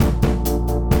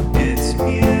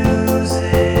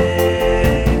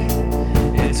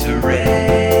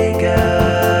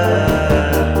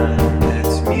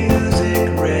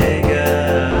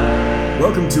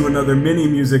another mini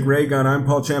music ray gun. I'm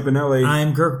Paul Champanelli.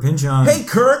 I'm Kirk Pinchon. Hey,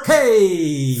 Kirk.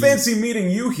 Hey. Fancy meeting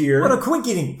you here. What a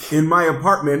quinky-dink. In my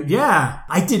apartment. Yeah.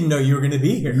 I didn't know you were going to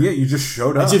be here. Yeah, you just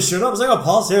showed up. I just showed up. I was like, oh,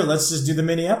 Paul's here. Let's just do the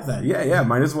mini up then. Yeah,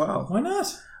 might as well. Why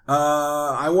not?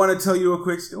 I want to tell you a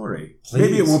quick story. Please.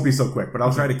 Maybe it won't be so quick, but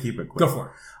I'll try to keep it quick. Go for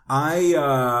it.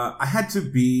 I had to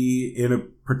be in a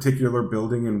particular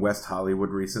building in West Hollywood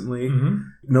recently. Mm-hmm.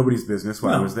 Nobody's business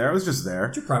while I was there. I was just there.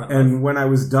 It's your private life. And when I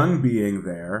was done being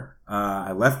there,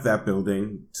 I left that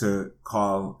building to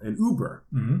call an Uber.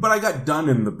 Mm-hmm. But I got done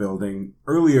in the building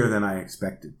earlier than I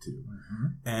expected to. Mm-hmm.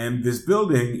 And this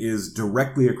building is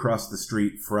directly across the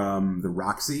street from the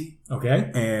Roxy.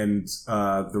 Okay. And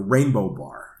the Rainbow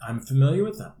Bar. I'm familiar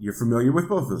with them. You're familiar with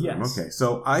both of them? Yes. Okay.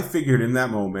 So I figured in that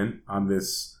moment on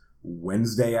this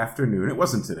Wednesday afternoon, it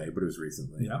wasn't today, but it was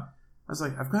recently. Yeah. I was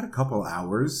like, I've got a couple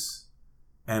hours,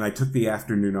 and I took the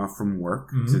afternoon off from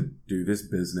work to do this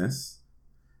business,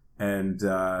 and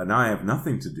now I have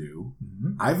nothing to do.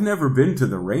 Mm-hmm. I've never been to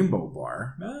the Rainbow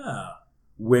Bar,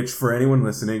 which for anyone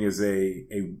listening is a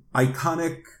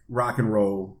iconic rock and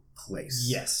roll place.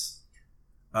 Yes.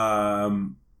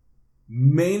 In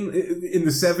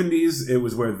the 70s, it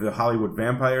was where the Hollywood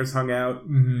Vampires hung out.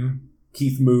 Mm-hmm.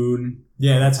 Keith Moon.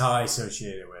 Yeah, that's how I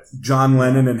associate it with. John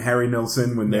Lennon and Harry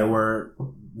Nilsson when they were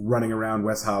running around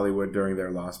West Hollywood during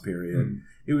their lost period. Mm.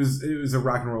 It was a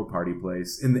rock and roll party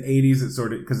place. In the 80s, it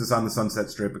sort of, because it's on the Sunset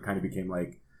Strip, it kind of became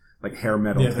like hair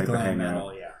metal type of hangout.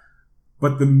 Metal, yeah.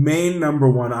 But the main number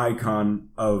one icon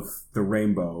of the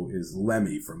Rainbow is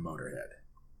Lemmy from Motorhead.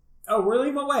 Oh,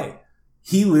 really? What way?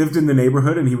 He lived in the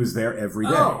neighborhood and he was there every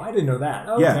day. Oh, I didn't know that.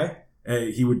 Oh, yeah. Okay.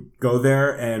 He would go there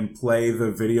and play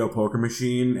the video poker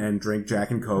machine and drink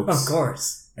Jack and Cokes. Of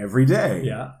course. Every day.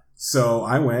 Yeah. So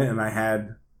I went and I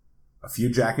had a few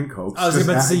Jack and Cokes. I was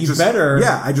about to say you better.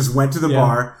 Yeah, I just went to the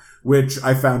bar, which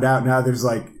I found out now there's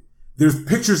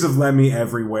pictures of Lemmy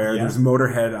everywhere. Yeah. There's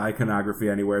Motorhead iconography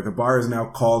anywhere. The bar is now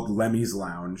called Lemmy's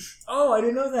Lounge. Oh, I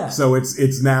didn't know that. So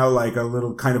it's now like a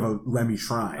little kind of a Lemmy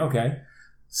shrine. Okay.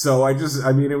 So it was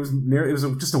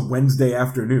just a Wednesday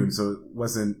afternoon, so it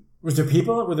wasn't. Was there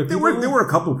people? Were there people? There were a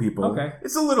couple people. Okay.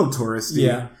 It's a little touristy.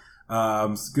 Yeah.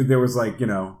 There was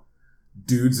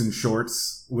dudes in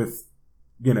shorts with,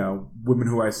 women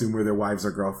who I assume were their wives or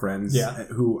girlfriends. Yeah.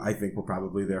 Who I think were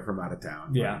probably there from out of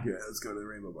town. Yeah. Let's go to the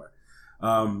Rainbow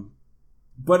Bar.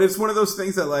 But it's one of those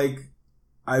things that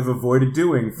I've avoided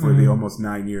doing for the almost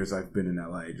 9 years I've been in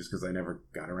LA just because I never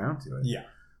got around to it. Yeah.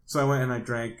 So I went and I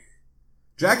drank.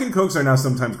 Jack and Cokes are now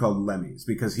sometimes called Lemmys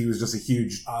because he was just a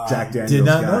huge Jack Daniels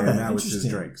guy and that was his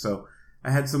drink. So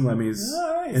I had some Lemmys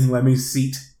in Lemmy's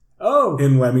seat. Oh.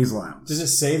 In Lemmy's Lounge. Does it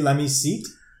say Lemmy's seat?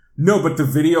 No, but the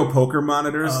video poker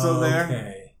monitor is still there.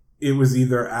 Okay. It was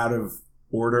either out of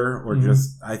order or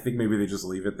just, I think maybe they just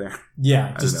leave it there.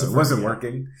 Yeah. It wasn't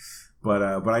working. But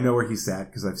I know where he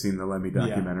sat because I've seen the Lemmy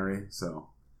documentary. So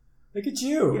look at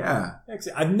you. Yeah.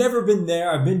 I've never been there.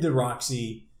 I've been to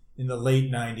Roxy in the late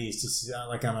 90s to see,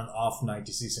 on an off night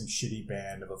to see some shitty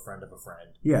band of a friend of a friend.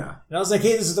 Yeah. And I was like,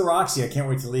 hey, this is the Roxy. I can't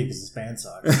wait to leave because this band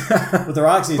sucks. But the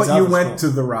Roxy itself But you went to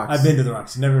the Roxy. I've been to the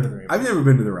Roxy. Never been to the Rainbow. I've never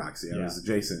been to the Roxy. I was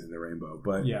adjacent in the Rainbow.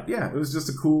 But yeah, it was just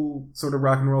a cool sort of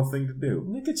rock and roll thing to do.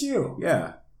 Look at you.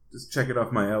 Yeah. Just check it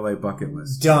off my LA bucket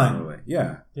list. Done.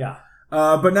 Yeah. Yeah.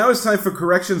 But now it's time for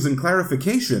corrections and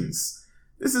clarifications.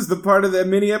 This is the part of that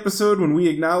mini episode when we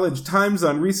acknowledge times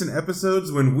on recent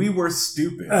episodes when we were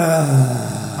stupid.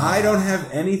 I don't have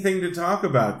anything to talk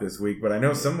about this week, but I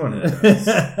know someone does.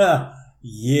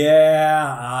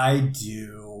 Yeah, I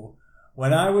do.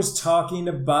 When I was talking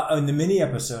about in the mini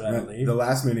episode, I believe the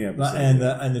last mini episode,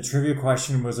 and the trivia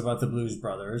question was about the Blues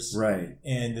Brothers, right?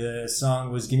 And the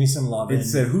song was "Give Me Some Lovin'." It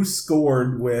said who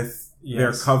scored with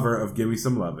their cover of "Give Me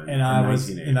Some Lovin'," and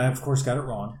I of course got it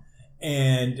wrong.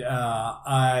 And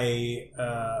I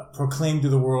proclaimed to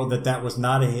the world that was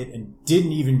not a hit and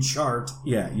didn't even chart.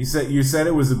 Yeah, you said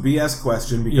it was a BS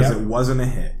question because it wasn't a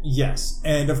hit. Yes,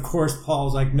 and of course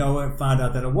Paul's like, no, I found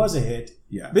out that it was a hit.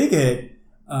 Yeah, big hit.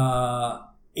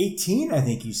 18, I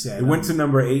think you said. It went to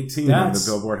number 18 on the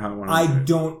Billboard Hot 100. I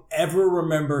don't ever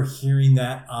remember hearing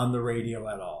that on the radio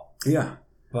at all. Yeah,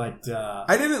 but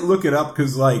I didn't look it up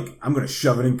because I'm going to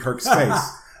shove it in Kirk's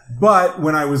face. But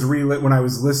when I was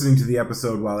listening to the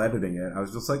episode while editing it, I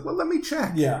was just like, well, let me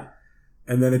check. Yeah.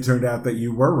 And then it turned out that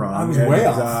you were wrong. I was way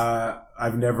off.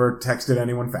 I've never texted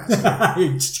anyone faster.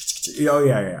 Oh,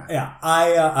 yeah. Yeah.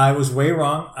 I was way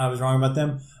wrong. I was wrong about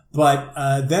them. But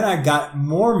then I got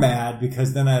more mad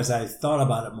because then as I thought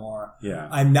about it more,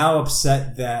 I'm now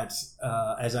upset that,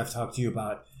 as I've talked to you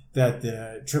about, that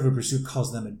the Trivial Pursuit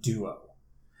calls them a duo.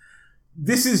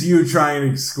 This is you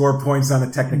trying to score points on a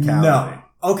technicality. No.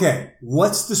 Okay,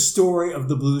 what's the story of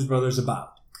the Blues Brothers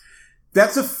about?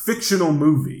 That's a fictional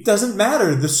movie. Doesn't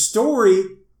matter. The story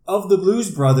of the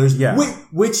Blues Brothers,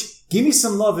 which Give Me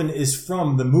Some Lovin' is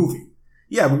from the movie.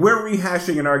 Yeah, but we're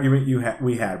rehashing an argument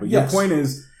we had. But your point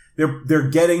is they're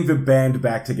getting the band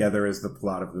back together as the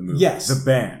plot of the movie. Yes. The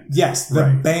band. Yes,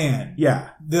 the band. Yeah.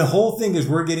 The whole thing is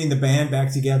we're getting the band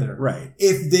back together. Right.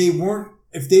 If they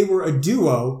were a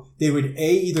duo, they would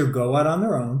A, either go out on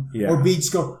their own, or B,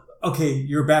 just go, okay,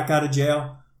 you're back out of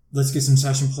jail. Let's get some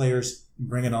session players and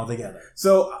bring it all together.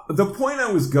 So the point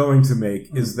I was going to make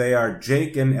is they are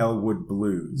Jake and Elwood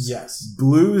Blues. Yes.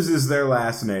 Blues is their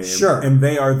last name. Sure. And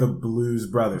they are the Blues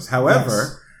Brothers.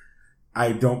 However,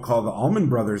 I don't call the Allman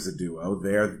Brothers a duo.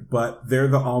 But they're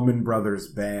the Allman Brothers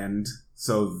band.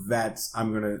 So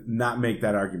I'm going to not make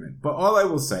that argument. But all I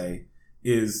will say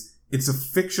is it's a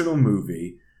fictional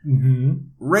movie. Mm-hmm.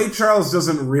 Ray Charles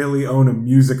doesn't really own a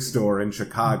music store in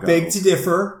Chicago. Beg to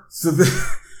differ.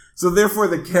 So therefore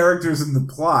the characters in the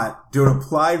plot don't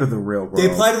apply to the real world. They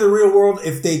apply to the real world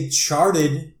if they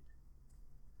charted.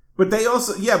 But they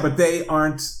also, but they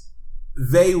aren't,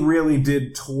 they really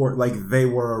did tour, like they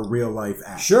were a real life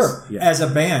act. Sure. Yeah. As a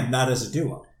band, not as a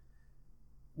duo.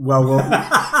 Well,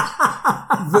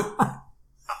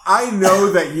 I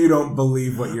know that you don't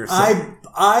believe what you're saying.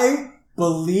 I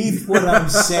believe what I'm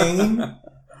saying,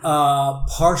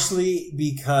 partially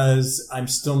because I'm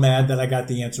still mad that I got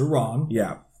the answer wrong.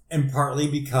 Yeah. And partly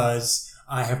because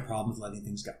I have problems letting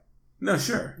things go. No,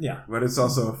 sure. Yeah. But it's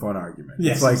also a fun argument.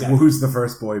 Yes, it's like, exactly. Who's the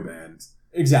first boy band?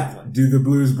 Exactly. Do the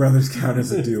Blues Brothers count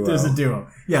as a duo? There's a duo.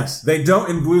 Yes. They don't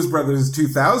in Blues Brothers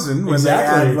 2000 when they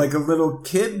had like a little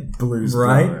kid blues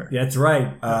brother. That's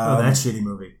right. That shitty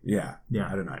movie. Yeah. Yeah.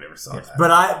 I don't know. I never saw that.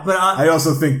 But I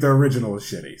also think the original is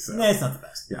shitty. So. It's not the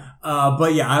best. Yeah.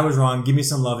 But yeah, I was wrong. Give Me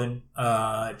Some Lovin',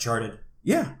 charted.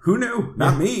 Yeah. Who knew?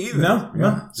 Not me either.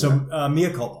 No. So, mea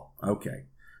culpa. Okay.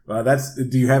 Well,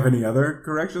 do you have any other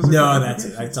corrections? No, that's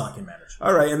it. That's all I can manage.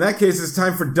 All right. In that case, it's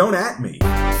time for Don't At Me.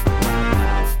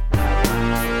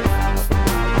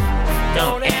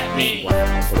 Don't at me.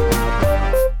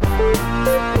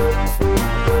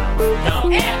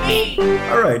 Don't at me.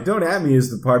 All right. Don't At Me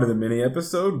is the part of the mini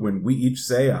episode when we each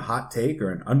say a hot take or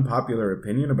an unpopular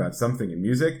opinion about something in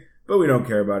music, but we don't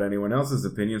care about anyone else's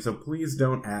opinion, so please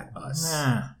don't at us.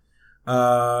 Nah.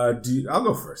 I'll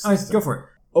go first. All right, go for it.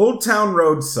 Old Town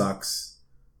Road sucks.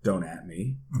 Don't at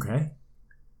me. Okay.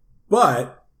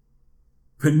 But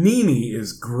Panini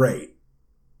is great.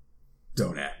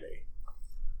 Don't at me.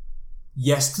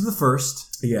 Yes to the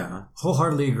first. Yeah.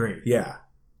 Wholeheartedly agree. Yeah.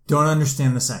 Don't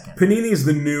understand the second. Panini's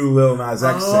the new Lil Nas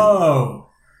X single. Oh.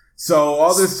 So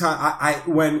all this time,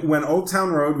 when Old Town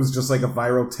Road was just like a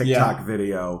viral TikTok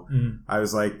video, I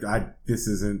was like, this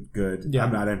isn't good. Yeah.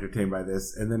 I'm not entertained by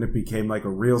this. And then it became like a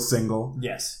real single.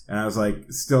 Yes. And I was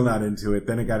like, still not into it.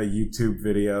 Then it got a YouTube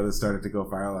video that started to go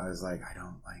viral. I was like, I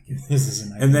don't like it. This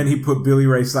isn't. And then he put Billy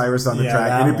Ray Cyrus on the track,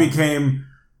 and it became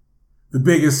the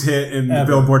biggest hit in the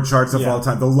Billboard charts of all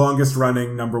time, the longest running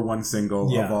 #1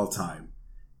 single of all time.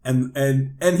 And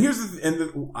here's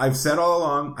I've said all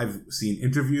along, I've seen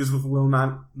interviews with Lil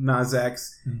Nas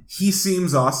X. He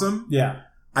seems awesome. Yeah.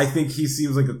 I think he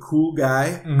seems like a cool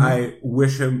guy. Mm-hmm. I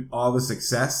wish him all the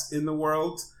success in the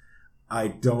world. I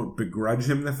don't begrudge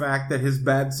him the fact that his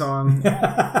bad song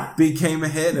became a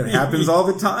hit. It happens all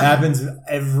the time. Happens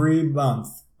every month.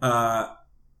 But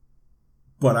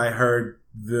I heard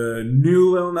the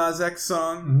new Lil Nas X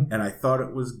song, and I thought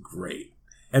it was great.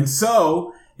 And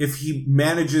so, if he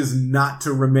manages not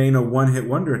to remain a one-hit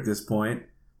wonder at this point,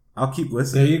 I'll keep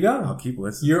listening. There you go. I'll keep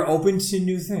listening. You're open to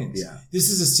new things. Yeah. This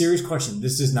is a serious question.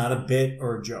 This is not a bit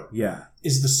or a joke. Yeah.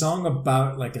 Is the song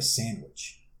about like a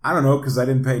sandwich? I don't know, because I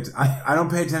didn't pay... I don't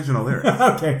pay attention to lyrics.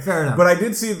 Okay, fair enough. But I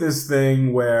did see this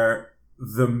thing where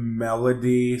the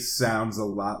melody sounds a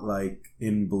lot like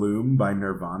In Bloom by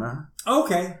Nirvana.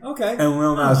 Okay. And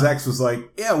Lil Nas X was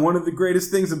like, yeah, one of the greatest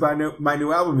things about my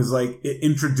new album is like, it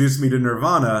introduced me to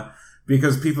Nirvana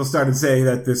because people started saying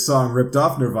that this song ripped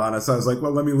off Nirvana. So I was like,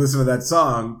 well, let me listen to that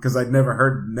song because I'd never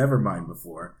heard Nevermind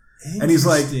before. And he's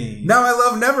like, now I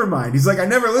love Nevermind. He's like, I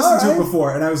never listened to it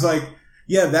before. And I was like,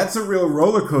 yeah, that's a real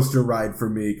roller coaster ride for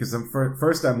me because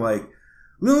first I'm like,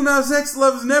 Lil Nas X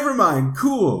loves Nevermind.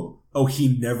 Cool. Oh,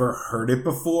 he never heard it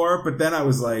before. But then I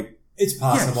was like, it's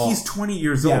possible. Yeah, he's 20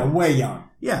 years old. Yeah, way young.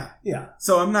 Yeah. Yeah.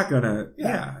 So I'm not gonna,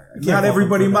 not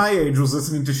everybody my age was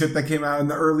listening to shit that came out in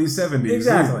the early 70s.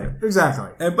 Exactly.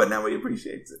 But now he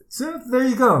appreciates it. So there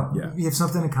you go. Yeah. You have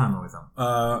something in common with him.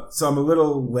 So I'm a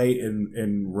little late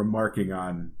in remarking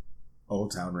on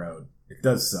Old Town Road. It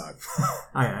does suck.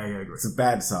 I agree. It's a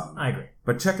bad song. I agree.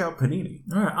 But check out Panini.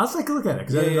 All right, I'll take a look at it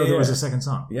because I didn't know there was a second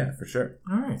song. Yeah, for sure.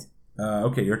 All right.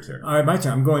 Okay, your turn. All right, my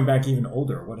turn. I'm going back even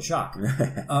older. What a shock.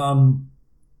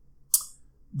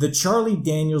 The Charlie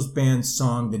Daniels Band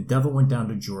song, The Devil Went Down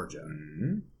to Georgia.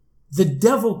 Mm-hmm. The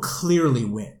devil clearly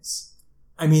wins.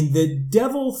 I mean, the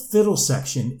devil fiddle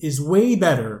section is way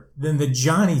better than the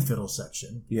Johnny fiddle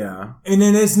section. Yeah. And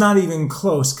then it's not even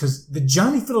close because the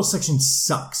Johnny fiddle section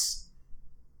sucks.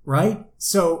 Right?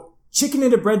 So, Chicken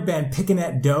in a Bread Band picking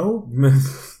at dough.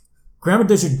 Grandma,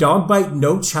 does your dog bite?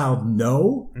 No, child,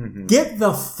 no. Mm-hmm. Get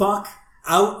the fuck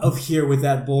out of here with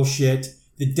that bullshit.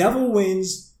 The devil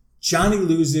wins. Johnny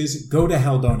loses. Go to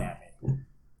hell. Don't at me.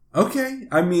 Okay.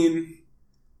 I mean,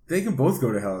 they can both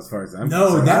go to hell as far as I'm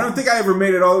concerned. I don't think I ever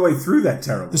made it all the way through that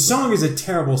terrible song. The song is a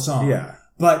terrible song. Yeah.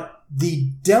 But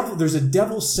there's a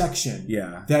devil section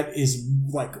yeah. that is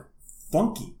like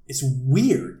funky. It's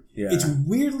weird. Yeah. It's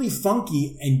weirdly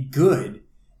funky and good.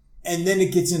 And then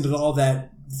it gets into all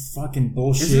that fucking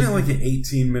bullshit. Isn't it like an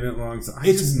 18-minute long song?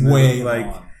 It's way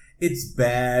long. It's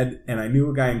bad, and I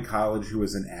knew a guy in college who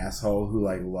was an asshole who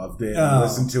like loved it and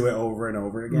listened to it over and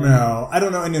over again. No, I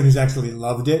don't know anyone who's actually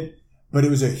loved it, but it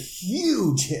was a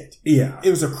huge hit. Yeah, it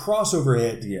was a crossover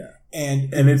hit. Yeah, and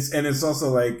it's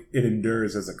also like it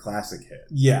endures as a classic hit.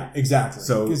 Yeah, exactly.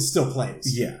 So it still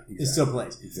plays. Yeah, exactly. It still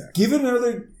plays. Exactly. Give it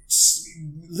another.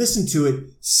 Listen to it.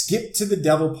 Skip to the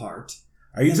devil part.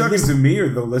 Are you talking to me or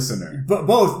the listener? But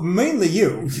both, mainly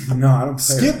you. No, I don't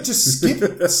play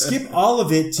skip all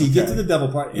of it till you get to the devil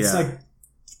part. It's like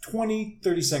 20,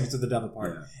 30 seconds of the devil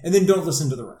part. Yeah. And then don't listen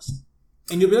to the rest.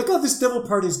 And you'll be like, oh, this devil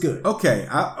part is good. Okay.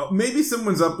 Maybe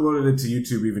someone's uploaded it to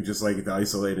YouTube, even just like the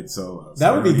isolated solos.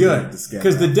 That would be good.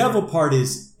 Because the devil part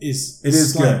is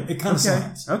good. It kind of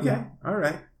slams. Okay. Yeah. All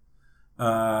right.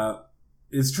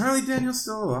 Is Charlie Daniels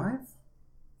still alive?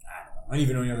 I don't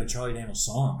even know any other Charlie Daniels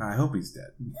song. I hope he's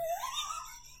dead.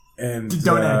 And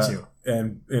don't at you.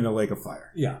 And in a lake of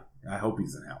fire. Yeah. I hope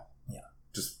he's in hell. Yeah.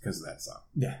 Just because of that song.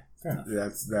 Yeah. Fair enough.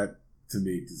 That to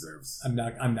me deserves. I'm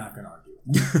not going to argue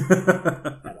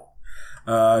at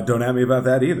all. Don't at me about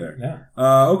that either. Yeah.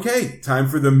 Okay. Time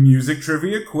for the music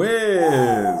trivia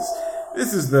quiz.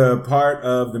 This is the part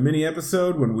of the mini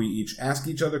episode when we each ask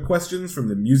each other questions from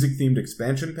the music-themed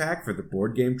expansion pack for the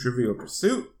board game Trivial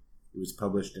Pursuit. It was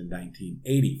published in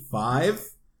 1985,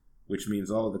 which means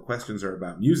all of the questions are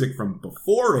about music from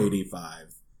before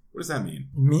 85. What does that mean?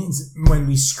 It means when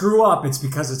we screw up, it's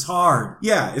because it's hard.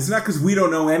 Yeah, it's not because we don't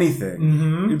know anything.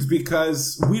 Mm-hmm. It's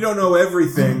because we don't know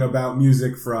everything about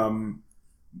music from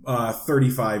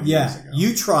 35 years ago.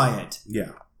 You try it.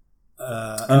 Yeah.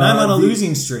 And I'm on a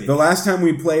losing streak. The last time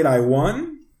we played, I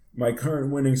won. My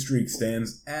current winning streak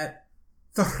stands at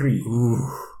 3.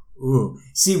 Ooh.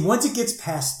 See, once it gets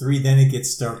past 3, then it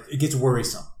gets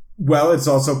worrisome. Well, it's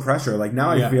also pressure. Like,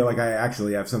 now I feel like I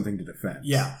actually have something to defend.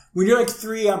 Yeah. When you're like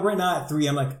 3, I'm right now at 3,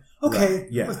 I'm like, okay.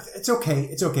 Right. Yeah. It's okay.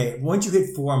 It's okay. Once you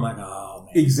hit 4, I'm like, oh,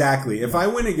 man. Exactly. If I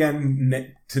win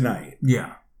again tonight.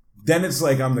 Yeah. Then it's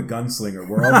like I'm the gunslinger.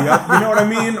 Where all the you know what I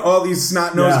mean? All these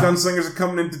snot-nosed gunslingers are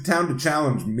coming into town to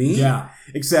challenge me. Yeah.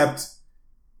 Except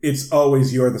it's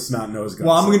always you're the snot-nosed gunslinger.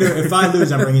 Well, if I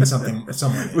lose, I'm bringing someone in. I'm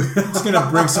just gonna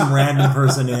bring some random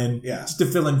person in. Yeah. Just to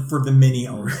fill in for the mini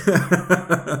owner.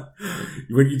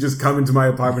 When you just come into my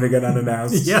apartment again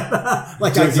unannounced. Yeah.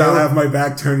 Like I'll have my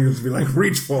back turned, you'll just be like,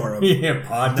 reach for him. Yeah,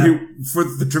 partner. For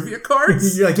the trivia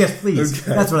cards? You're like, yes, please.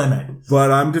 Okay. That's what I meant.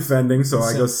 But I'm defending, so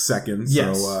I go second.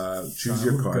 Yes. So choose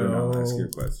your card and I'll ask your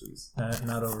questions.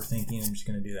 Not overthinking, I'm just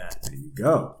going to do that. There you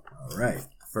go. All right.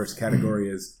 First category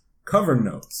is cover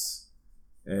notes.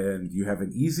 And you have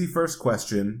an easy first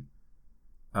question,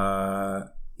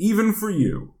 even for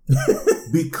you.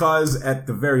 Because at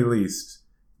the very least,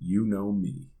 you know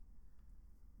me.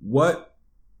 What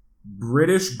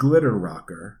British glitter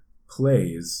rocker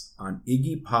plays on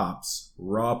Iggy Pop's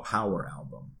Raw Power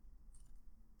album?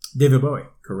 David Bowie.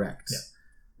 Correct.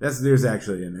 Yeah. There's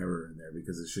actually an error in there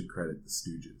because it should credit the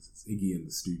Stooges. It's Iggy and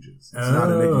the Stooges. It's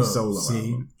not an Iggy solo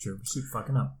album. See,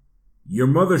 fucking up. Your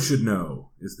mother should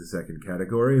know is the second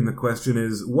category, and the question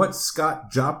is, what Scott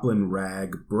Joplin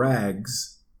rag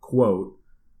brags, quote,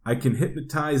 I can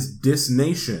hypnotize dis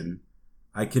nation,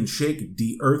 I can shake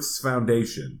the earth's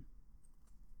foundation.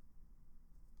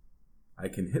 I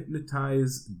can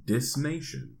hypnotize dis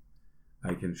nation,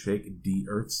 I can shake the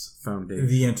earth's foundation.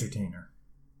 The Entertainer.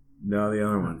 No, the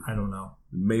other one. I don't know.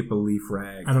 Maple Leaf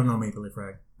Rag. I don't know Maple Leaf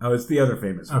Rag. Oh, it's the other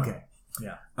famous one. Okay.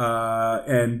 Yeah.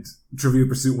 And Trivial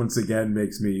Pursuit once again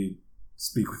makes me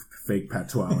speak with fake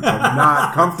patois, which I'm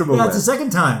not comfortable with. That's the second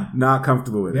time. Not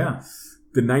comfortable with it.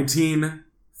 The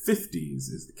 1950s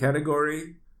is the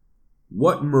category.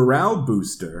 What morale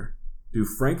booster do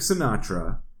Frank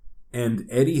Sinatra and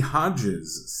Eddie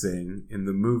Hodges sing in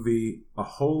the movie A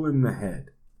Hole in the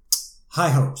Head? High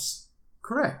Hopes.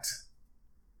 Correct.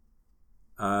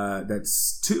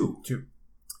 That's two.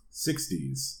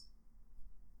 60s.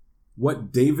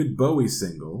 What David Bowie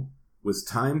single was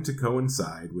timed to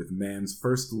coincide with man's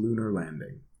first lunar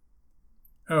landing?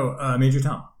 Oh, Major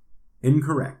Tom.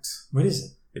 Incorrect. What is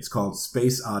it? It's called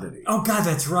Space Oddity. Oh, God,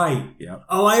 that's right. Yep.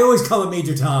 Oh, I always call it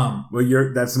Major Tom.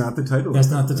 Well, that's not the title. That's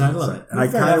not the title of it. And I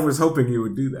kind of was hoping you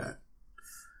would do that.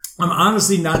 I'm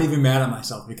honestly not even mad at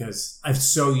myself because I'm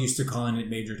so used to calling it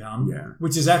Major Tom. Yeah.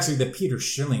 Which is actually the Peter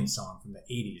Schilling song from the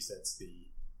 80s. That's the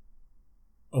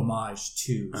homage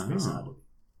to Space Oddity.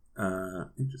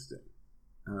 Interesting.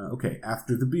 Okay,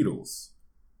 after the Beatles.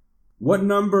 What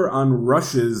number on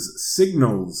Rush's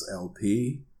Signals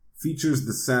LP features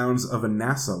the sounds of a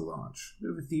NASA launch?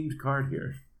 Bit of a themed card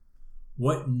here.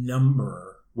 What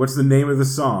number? What's the name of the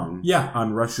song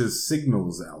on Rush's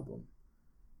Signals album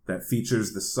that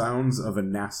features the sounds of a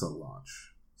NASA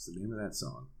launch? What's the name of that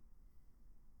song?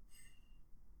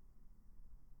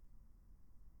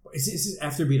 Is this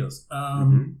after Beatles?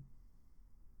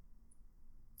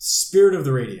 Spirit of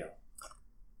the Radio.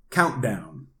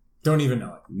 Countdown. Don't even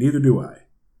know it. Neither do I.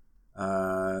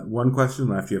 One question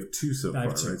left. You have two so far,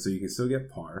 right? So you can still get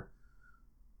par.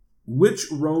 Which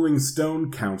Rolling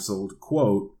Stone counseled,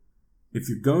 quote, "If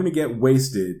you're going to get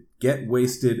wasted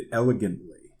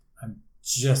elegantly"? I'm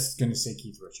just going to say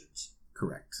Keith Richards.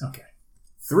 Correct. Okay.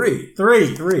 Three.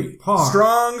 Par.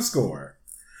 Strong score.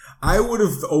 I would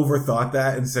have overthought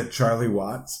that and said Charlie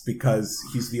Watts because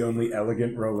he's the only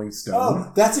elegant Rolling Stone.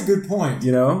 Oh, that's a good point.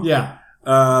 You know? Yeah.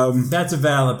 That's a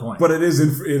valid point. But it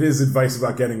is advice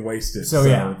about getting wasted. So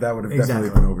yeah, that would have definitely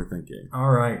been overthinking.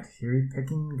 All right. Here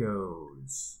picking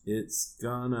goes. It's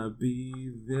gonna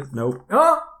be this. Nope.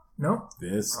 Oh, nope.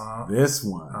 This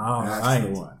one. All That's right.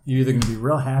 the one. You're either going to be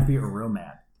real happy or real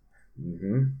mad.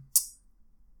 Mm-hmm.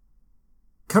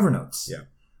 Cover notes. Yeah.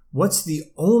 What's the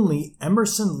only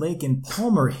Emerson, Lake and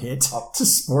Palmer hit to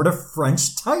sport a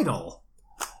French title?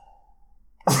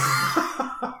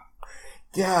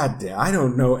 God damn, I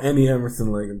don't know any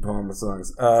Emerson, Lake and Palmer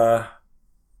songs. I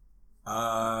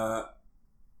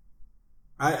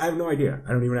have no idea.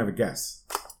 I don't even have a guess.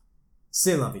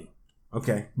 C'est la vie.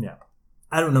 Okay. Yeah.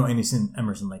 I don't know any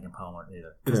Emerson, Lake and Palmer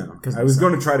either. Yeah. I was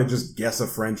going to try to just guess a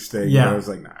French thing. Yeah. But I was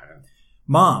like, nah.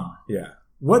 Mom. Yeah.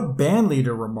 What band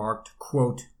leader remarked,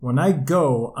 quote, "When I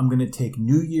go, I'm going to take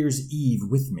New Year's Eve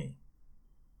with me"?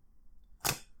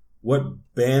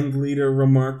 What band leader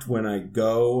remarked, "When I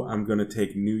go, I'm going to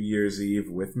take New Year's Eve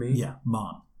with me"? Yeah,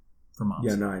 Mom. For moms.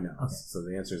 Yeah, no, I know. Okay. So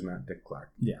the answer is not Dick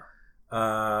Clark. Yeah.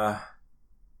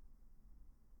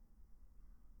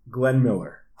 Glenn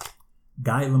Miller.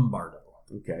 Guy Lombardo.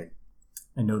 Okay.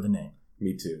 I know the name.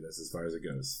 Me too. That's as far as it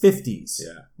goes. 50s.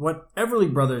 Yeah. What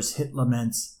Everly Brothers hit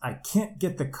laments, "I can't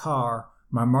get the car,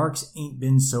 my marks ain't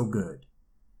been so good."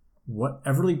 What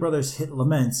Everly Brothers hit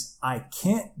laments, "I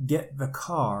can't get the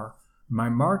car, my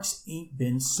marks ain't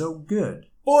been so good."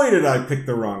 Boy, did I pick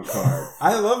the wrong card.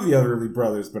 I love the Everly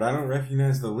Brothers, but I don't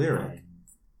recognize the lyric.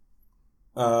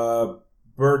 Bird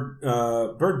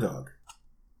Dog.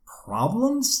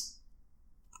 Problems?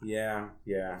 Yeah.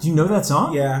 Do you know that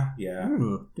song? Yeah.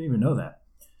 Ooh, didn't even know that.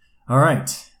 All right.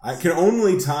 I can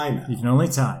only tie now. You can only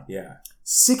tie. Yeah.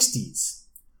 60s.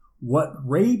 What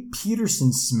Ray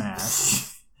Peterson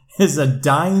smash is a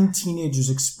dying teenager's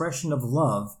expression of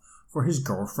love for his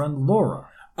girlfriend Laura?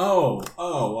 Oh.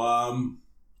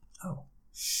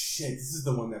 Shit, this is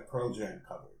the one that Pearl Jam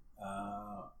covered.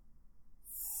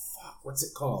 Fuck, what's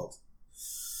it called?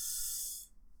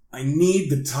 I need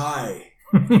the tie.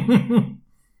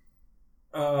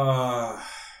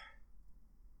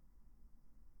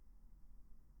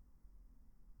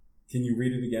 Can you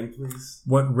read it again, please?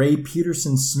 What Ray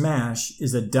Peterson smash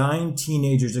is a dying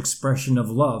teenager's expression of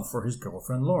love for his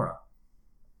girlfriend Laura?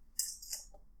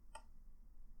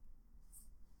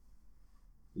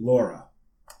 Laura.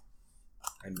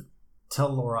 Tell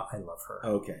Laura I love her.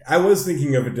 Okay. I was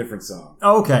thinking of a different song.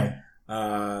 Okay.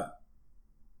 And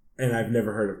I've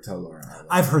never heard of Tell Laura I love her.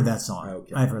 I've heard that song.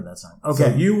 Okay. I've heard that song.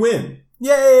 Okay. So you win.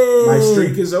 Yay! My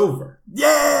streak is over.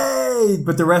 Yay!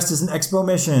 But the rest is an expo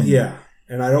mission. Yeah.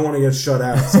 And I don't want to get shut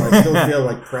out, so I still feel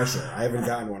like pressure. I haven't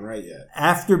gotten one right yet.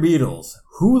 After Beatles,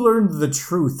 who learned the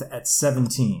truth at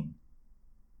 17?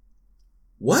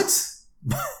 What?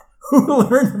 Who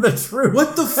learned the truth?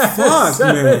 What the fuck,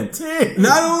 man?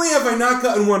 Not only have I not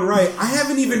gotten one right, I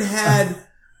haven't even had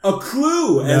a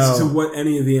clue as to what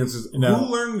any of the answers. No.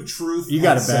 Who learned the truth? You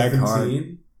got a bad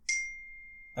card.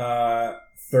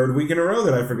 Third week in a row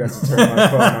that I forgot to turn my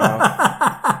phone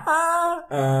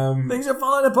off. Things are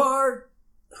falling apart.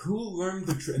 Who learned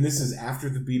the truth? And this is after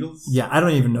the Beatles? Yeah, I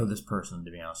don't even know this person,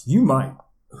 to be honest. You might.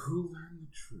 Who learned the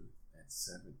truth at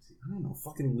 17? I don't know.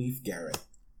 Fucking Leif Garrett.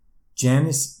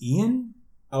 Janice Ian?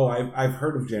 Oh, I've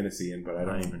heard of Janice Ian, but I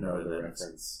don't even know the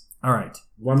reference. All right.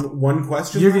 One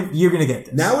question? You're going to get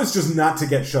this. Now it's just not to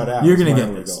get shut out. You're going to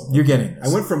get this. You're getting this.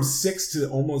 I went from 6 to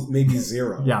almost maybe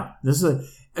 0. Yeah.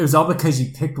 It was all because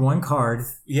you picked one card.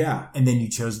 Yeah. And then you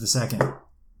chose the second.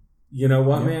 You know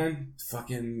what, man?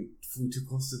 Fucking flew too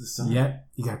close to the sun. Yeah.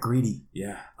 You got greedy.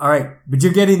 Yeah. All right. But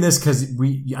you're getting this because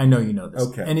I know you know this.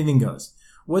 Okay. Anything goes.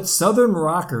 What Southern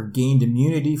rocker gained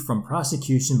immunity from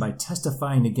prosecution by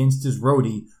testifying against his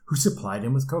roadie who supplied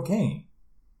him with cocaine?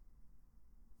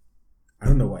 I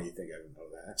don't know why you think I would know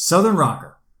that. Southern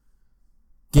rocker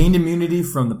gained immunity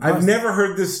from the... I've never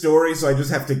heard this story, so I just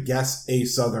have to guess a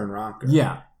Southern rocker.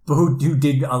 Yeah, but who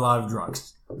did a lot of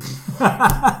drugs.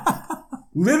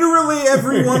 Literally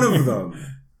every one of them.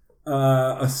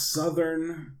 A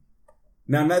Southern...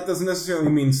 Now, that doesn't necessarily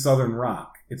mean Southern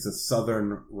rock. It's a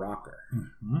Southern rocker.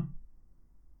 Mm-hmm.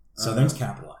 Southern's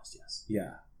capitalized, yes.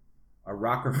 Yeah. A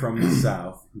rocker from the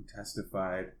South who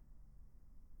testified...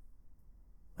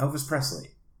 Elvis Presley.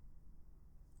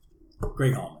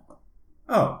 Greg Hallman.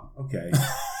 Oh, okay.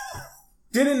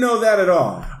 Didn't know that at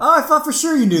all. Oh, I thought for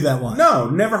sure you knew that one. No,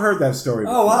 never heard that story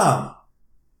before. Oh, wow.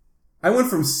 I went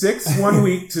from 6 one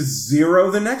week to 0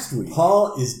 the next week.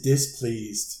 Paul is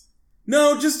displeased.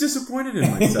 No, just disappointed in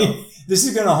myself. This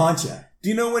is going to haunt you. Do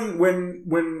you know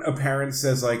when a parent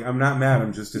says, like, I'm not mad,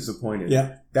 I'm just disappointed?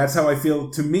 Yeah. That's how I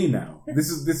feel to me now. This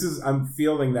is I'm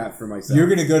feeling that for myself. You're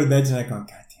going to go to bed tonight going, God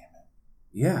damn it.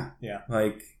 Yeah. Yeah.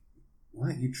 Like,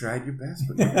 what? You tried your best,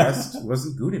 but your best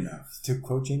wasn't good enough. To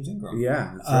quote James Ingram.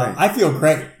 Yeah, that's right. I feel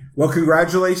great. Well,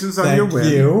 congratulations on your win.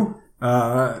 Thank you.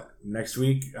 Next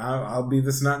week, I'll be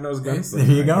the snot-nosed gunslinger.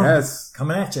 There you go. Yes.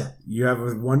 Coming at you. You have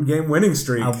a 1-game winning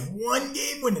streak. A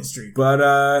 1-game winning streak. But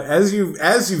as you've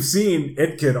seen,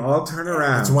 it can all turn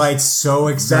around. That's why it's so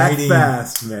exciting. That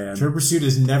fast, man. True Pursuit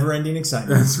is never-ending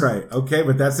excitement. That's right. Okay,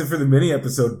 but that's it for the mini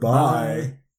episode. Bye.